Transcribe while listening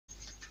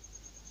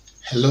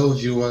Hello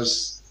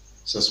viewers,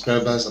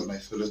 subscribers and my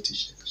fellow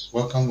teachers.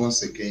 Welcome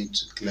once again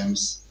to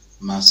Clem's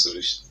Math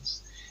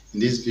Solutions. In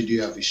this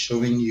video I'll be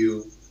showing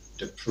you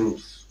the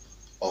proof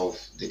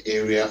of the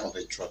area of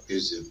a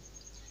trapezium.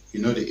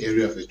 You know the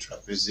area of a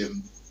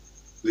trapezium,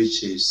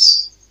 which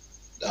is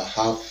the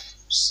half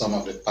sum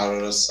of the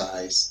parallel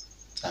sides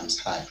times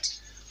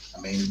height.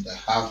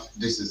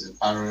 This is the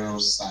parallel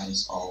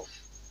sides of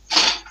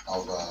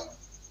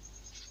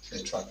a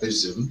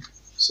trapezium.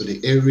 So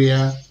the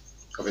area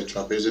of a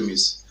trapezium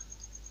is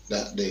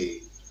that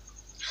the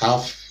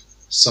half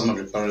sum of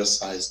the parallel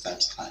sides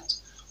times height,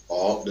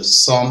 or the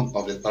sum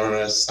of the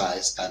parallel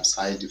sides times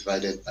height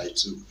divided by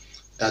 2.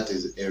 That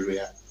is the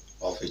area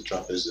of a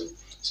trapezium.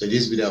 So in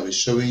this video I'll be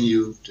showing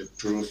you the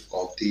proof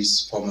of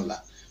this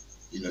formula,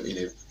 in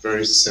a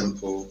very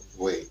simple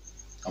way,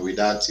 and with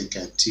that you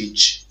can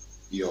teach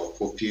your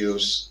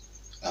pupils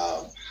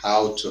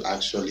how to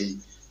actually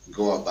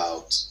go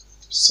about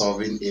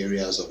solving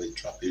areas of a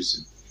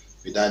trapezium.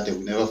 With that, they will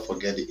never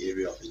forget the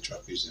area of a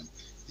trapezium.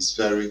 It's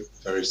very,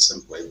 very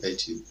simple, I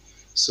bet you.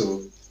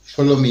 So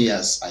follow me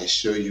as I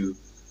show you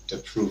the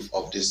proof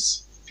of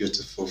this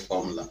beautiful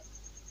formula.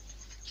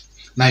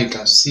 Now you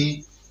can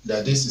see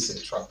that this is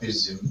a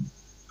trapezium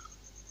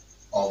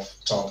of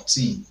top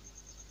T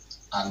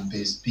and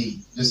base B.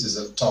 This is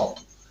the top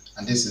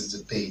and this is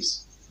the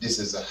base. This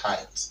is the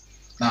height.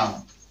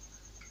 Now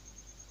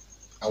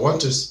I want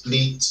to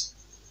split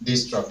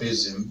this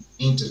trapezium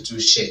into two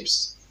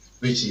shapes,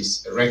 which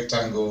is a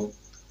rectangle,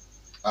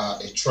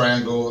 a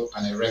triangle,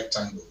 and a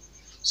rectangle.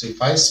 So if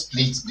I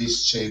split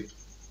this shape,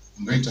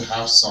 I'm going to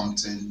have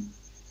something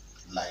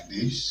like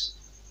this.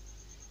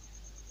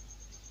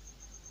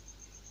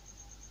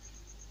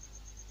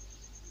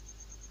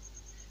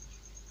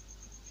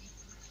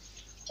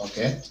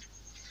 Okay.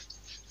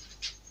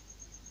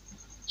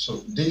 So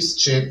this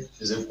shape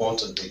is equal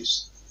to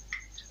this.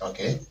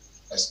 Okay.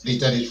 I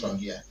splitted it from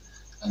here.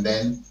 And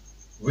then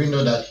we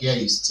know that here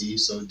is T,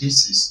 so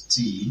this is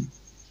T.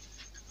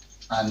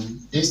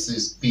 And this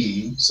is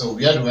B. So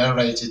where do I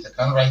write it? I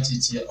can write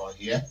it here or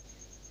here.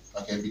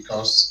 Okay,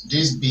 because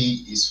this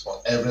B is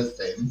for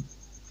everything.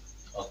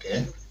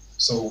 Okay,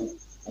 so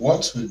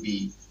what will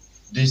be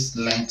this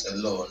length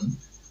alone?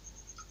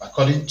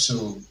 According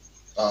to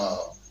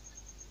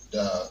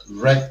the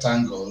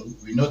rectangle,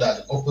 we know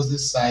that the opposite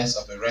sides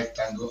of a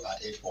rectangle are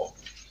equal.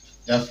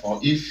 Therefore,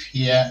 if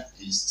here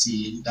is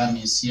T, that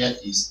means here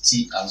is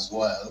T as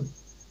well.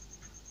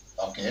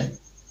 Okay,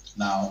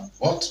 now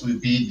what will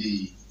be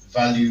the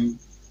value,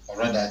 or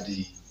rather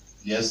the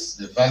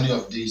value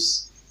of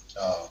this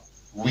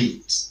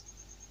width?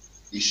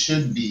 It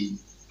should be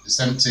the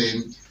same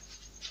thing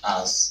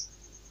as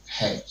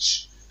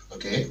h.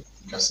 Okay,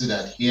 you can see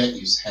that here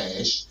is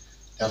h,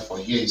 therefore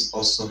here is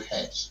also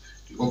h.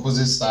 The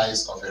opposite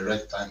sides of a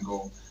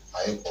rectangle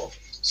are equal.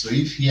 So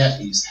if here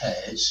is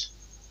h,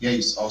 here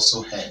is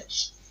also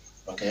h.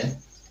 Okay,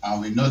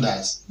 and we know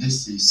that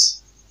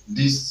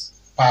this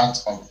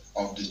part of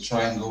the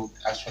triangle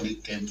actually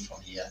came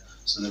from here.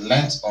 So the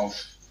length of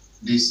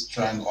this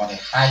triangle, or the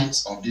height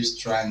of this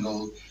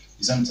triangle,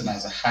 is something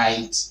as the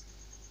height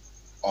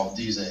of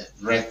this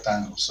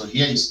rectangle. So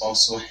here is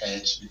also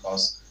h,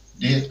 because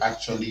they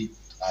actually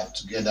are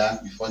together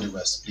before they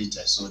were split,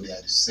 so they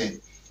are the same.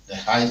 The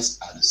heights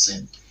are the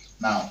same.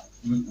 Now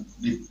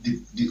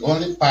the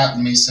only part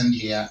missing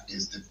here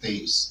is the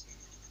base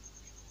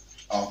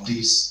of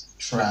this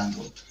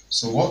triangle.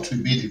 So what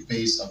will be the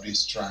base of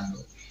this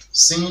triangle?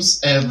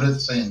 Since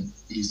everything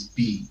is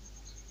B,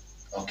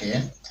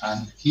 okay,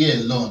 and here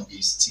alone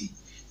is T,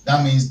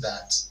 that means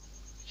that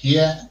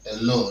here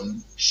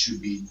alone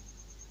should be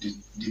the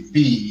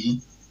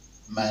B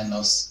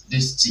minus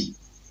this T.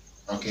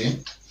 Okay,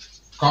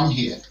 come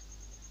here.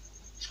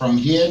 From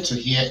here to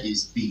here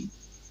is B,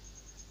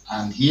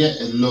 and here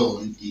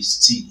alone is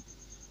T.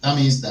 That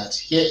means that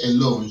here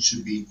alone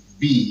should be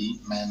B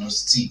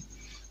minus T.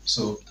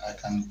 So I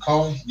can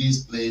call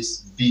this place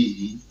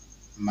B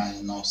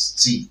minus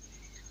T.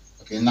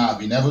 Okay, now I've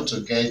been able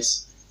to get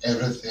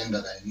everything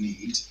that I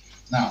need.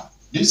 Now,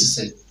 this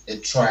is a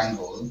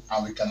triangle,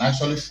 and we can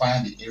actually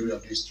find the area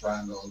of this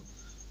triangle.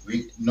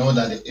 We know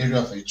that the area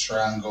of a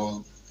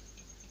triangle,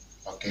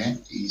 okay,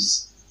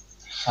 is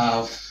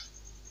half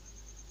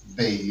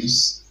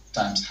base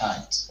times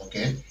height.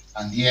 Okay,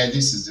 and here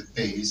this is the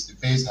base. The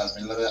base has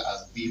been labeled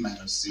as B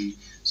minus C,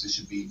 so it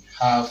should be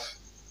half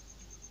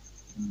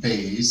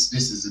base.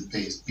 This is the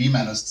base. B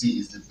minus T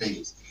is the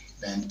base,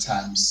 then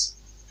times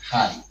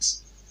height.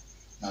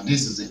 Now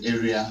this is the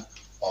area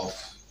of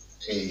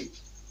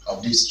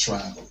this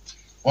triangle.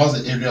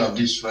 What's the area of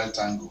this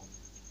rectangle?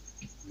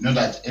 We know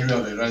that area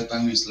of a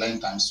rectangle is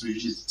length times 2,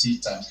 which is T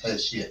times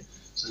h here.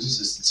 So this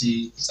is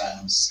T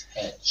times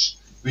h,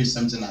 which is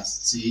something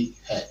as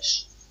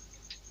TH.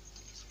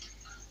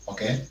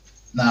 Okay,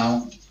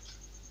 now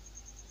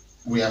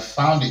we have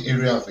found the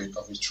area of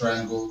a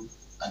triangle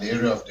and the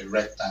area of the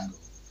rectangle.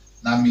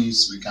 That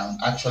means we can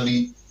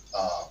actually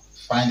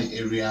find the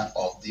area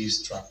of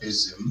this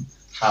trapezium.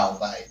 How?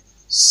 By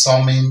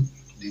summing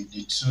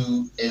the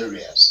two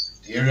areas.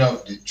 the area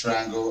of the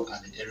triangle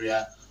and the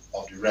area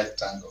of the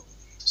rectangle.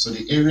 So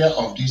the area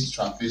of this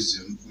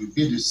trapezium will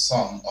be the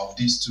sum of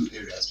these two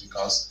areas,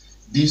 because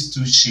these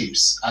two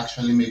shapes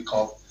actually make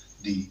up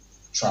the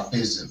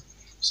trapezium.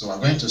 So we're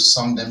going to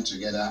sum them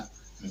together,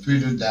 and if we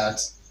do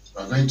that,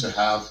 we're going to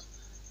have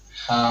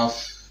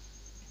half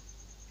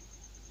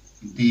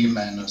b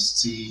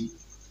minus t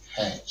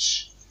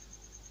h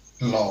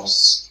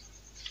plus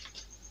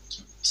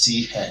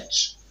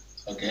th.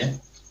 Okay,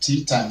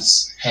 t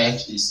times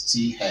h is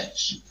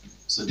th.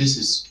 So this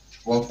is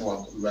what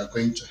we are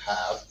going to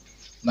have.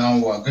 Now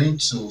we are going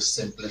to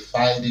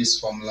simplify this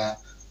formula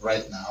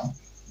right now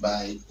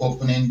by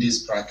opening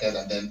this bracket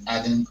and then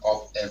adding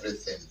up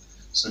everything.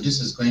 So this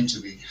is going to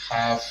be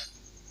half,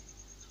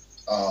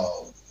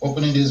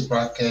 opening this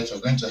bracket,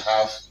 we're going to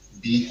have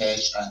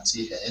bh and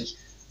th.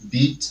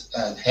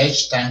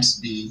 H times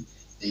b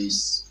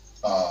is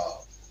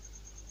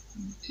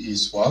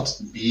what?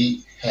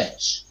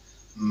 bh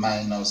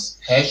minus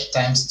h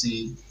times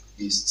t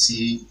is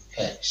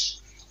th.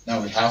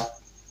 Now we have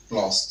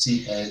plus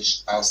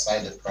th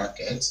outside the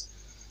bracket.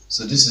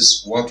 So this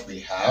is what we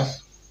have.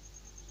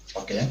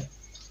 Okay.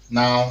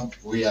 Now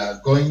we are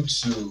going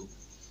to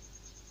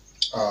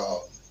uh,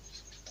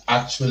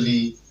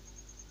 actually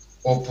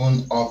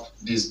open up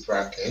this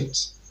bracket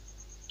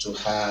to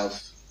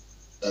have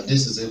that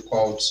this is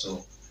equal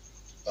to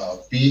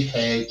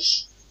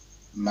bh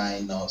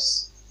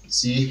minus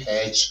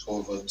th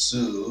over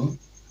 2,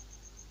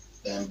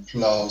 then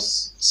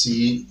plus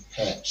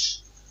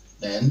th.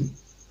 Then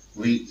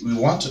we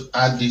want to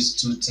add these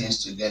two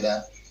things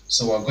together,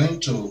 so we're going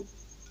to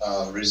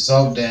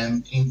resolve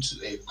them into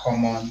a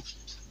common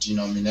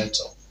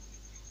denominator.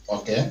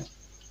 Okay,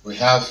 we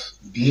have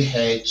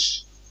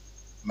bh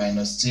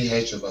minus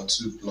th over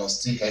 2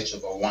 plus th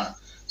over 1.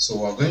 So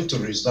we're going to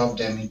resolve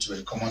them into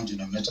a common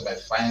denominator by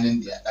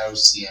finding their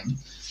LCM.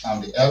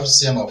 And the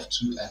LCM of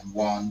 2 and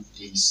 1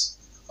 is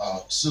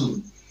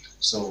 2.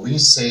 So we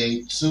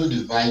say 2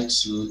 divided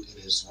 2,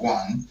 it is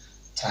 1,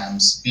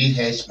 times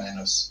bh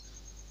minus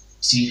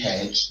th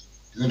is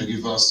going to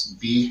give us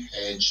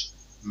bh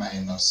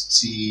minus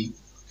th.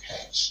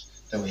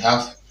 Then we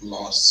have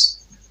plus,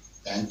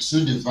 and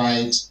 2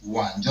 divide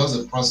 1, just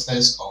the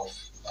process of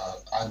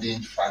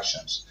adding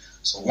fractions.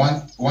 So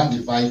 1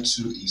 divide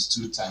 2 is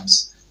 2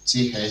 times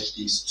th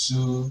is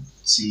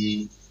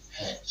 2th.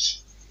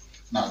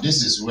 Now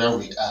this is where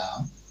we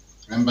are.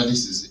 Remember,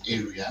 this is the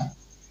area.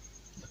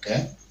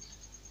 Okay.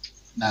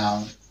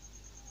 Now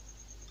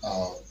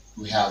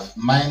we have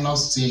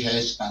minus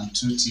th and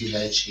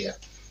 2th here,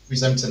 which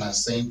something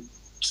as saying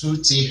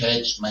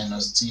 2th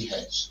minus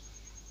th.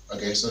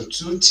 Okay, so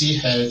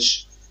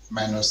 2th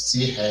minus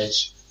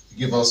th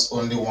give us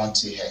only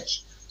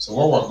 1th. So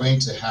what we're going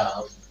to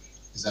have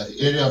is that the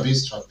area of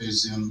this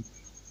trapezium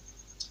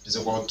is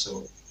equal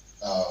to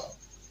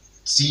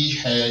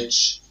th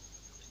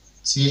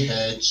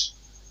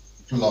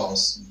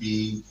plus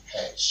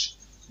bh.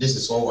 This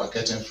is what we're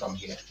getting from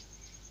here.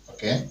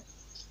 Okay,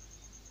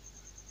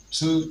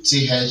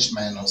 2th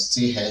minus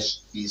th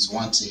is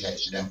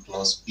 1th, then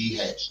plus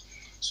bh.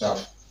 So I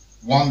have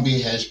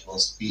 1th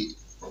plus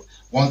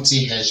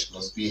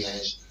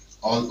bh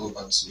all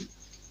over 2.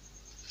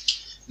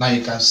 Now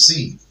you can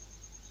see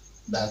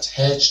that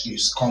h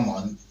is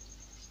common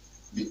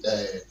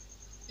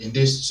in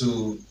these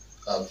two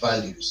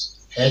values.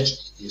 H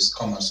is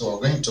common, so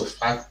we're going to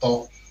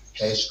factor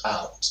h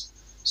out.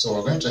 So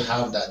we're going to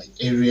have that the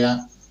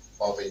area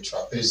of a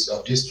trapezium,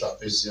 of this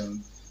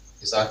trapezium,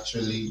 is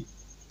actually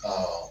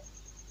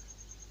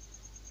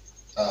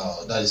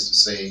that is to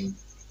say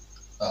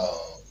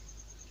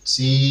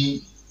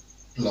t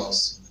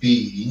plus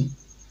b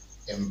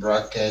in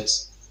bracket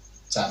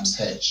times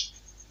h.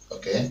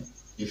 Okay,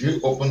 if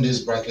you open this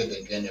bracket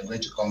again, you're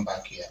going to come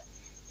back here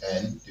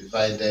and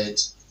divide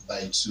it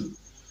by 2.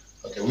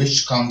 Okay,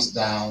 which comes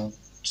down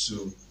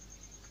to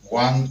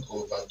 1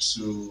 over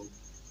 2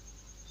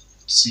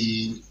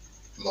 t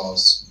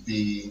plus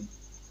b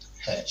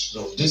h.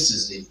 So this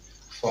is the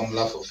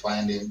formula for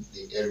finding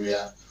the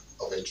area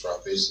of a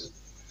trapezium.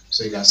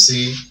 So you can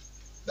see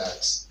that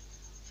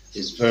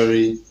it's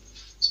very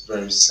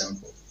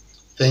simple.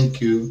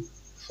 Thank you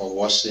for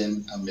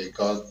watching, and may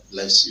God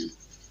bless you.